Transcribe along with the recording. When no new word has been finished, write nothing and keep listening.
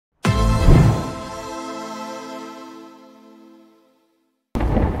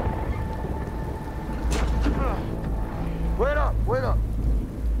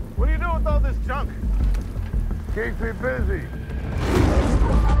this junk? Keeps me busy.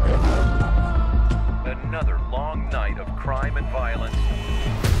 Another long night of crime and violence.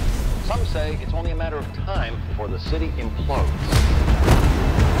 Some say it's only a matter of time before the city implodes.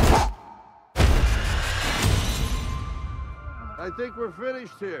 I think we're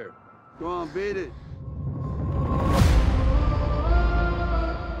finished here. Go on, beat it.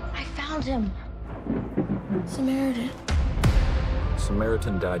 I found him. Samaritan.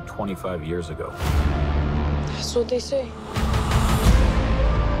 Samaritan died 25 years ago. That's what they say.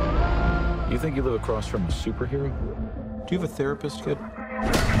 You think you live across from a superhero? Do you have a therapist, kid?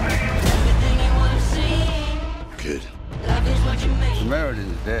 Kid.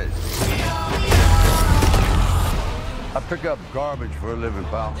 Samaritan's dead. I pick up garbage for a living,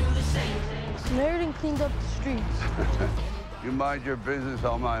 pal. Samaritan cleaned up the streets. You mind your business,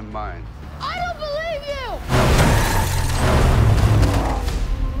 I'll mind mine. I don't believe you!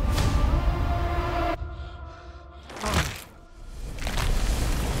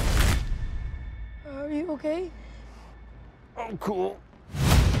 Are you okay? I'm cool.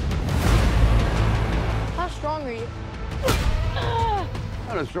 How strong are you?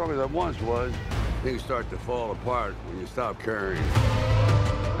 Not as strong as I once was. Things start to fall apart when you stop caring.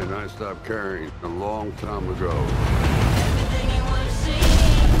 And I stopped caring a long time ago.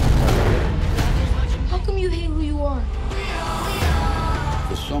 How come you hate who you are?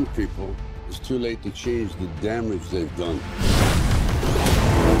 For some people, it's too late to change the damage they've done.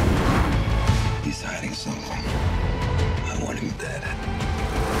 He's hiding something. I want him dead.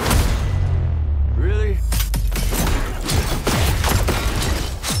 Really?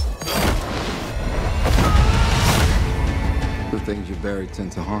 The things you bury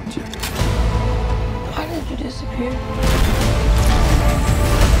tend to haunt you. Why did you disappear?